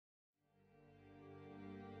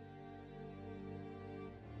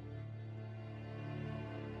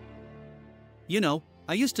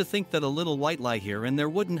I used to think that a little white lie here and there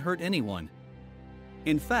wouldn't hurt anyone.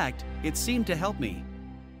 In fact, it seemed to help me.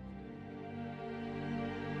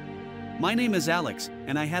 My name is Alex,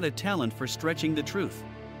 and I had a talent for stretching the truth.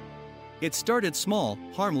 It started small,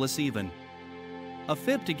 harmless even. A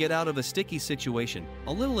fib to get out of a sticky situation,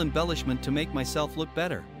 a little embellishment to make myself look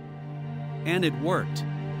better. And it worked.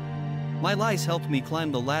 My lies helped me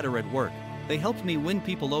climb the ladder at work, they helped me win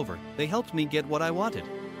people over, they helped me get what I wanted.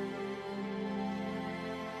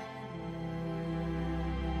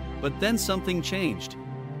 But then something changed.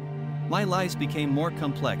 My lies became more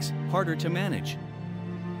complex, harder to manage.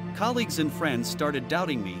 Colleagues and friends started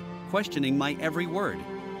doubting me, questioning my every word.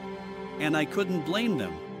 And I couldn't blame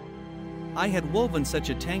them. I had woven such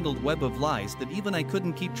a tangled web of lies that even I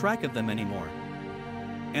couldn't keep track of them anymore.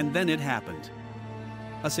 And then it happened.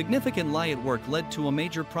 A significant lie at work led to a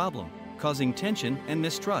major problem, causing tension and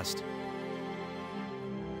mistrust.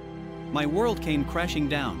 My world came crashing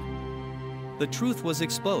down. The truth was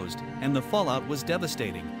exposed, and the fallout was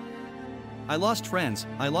devastating. I lost friends,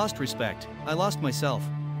 I lost respect, I lost myself.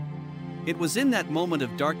 It was in that moment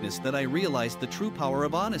of darkness that I realized the true power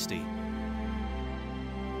of honesty.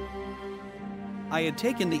 I had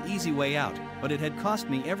taken the easy way out, but it had cost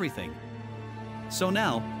me everything. So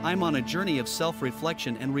now, I'm on a journey of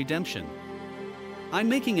self-reflection and redemption. I'm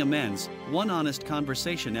making amends, one honest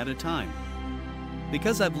conversation at a time.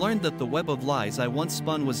 Because I've learned that the web of lies I once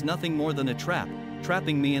spun was nothing more than a trap,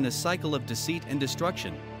 trapping me in a cycle of deceit and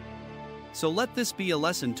destruction. So let this be a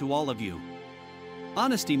lesson to all of you.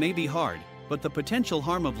 Honesty may be hard, but the potential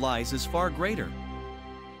harm of lies is far greater.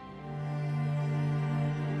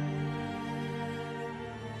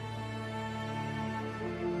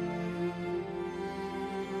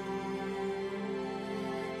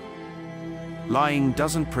 Lying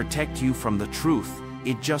doesn't protect you from the truth,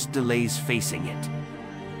 it just delays facing it.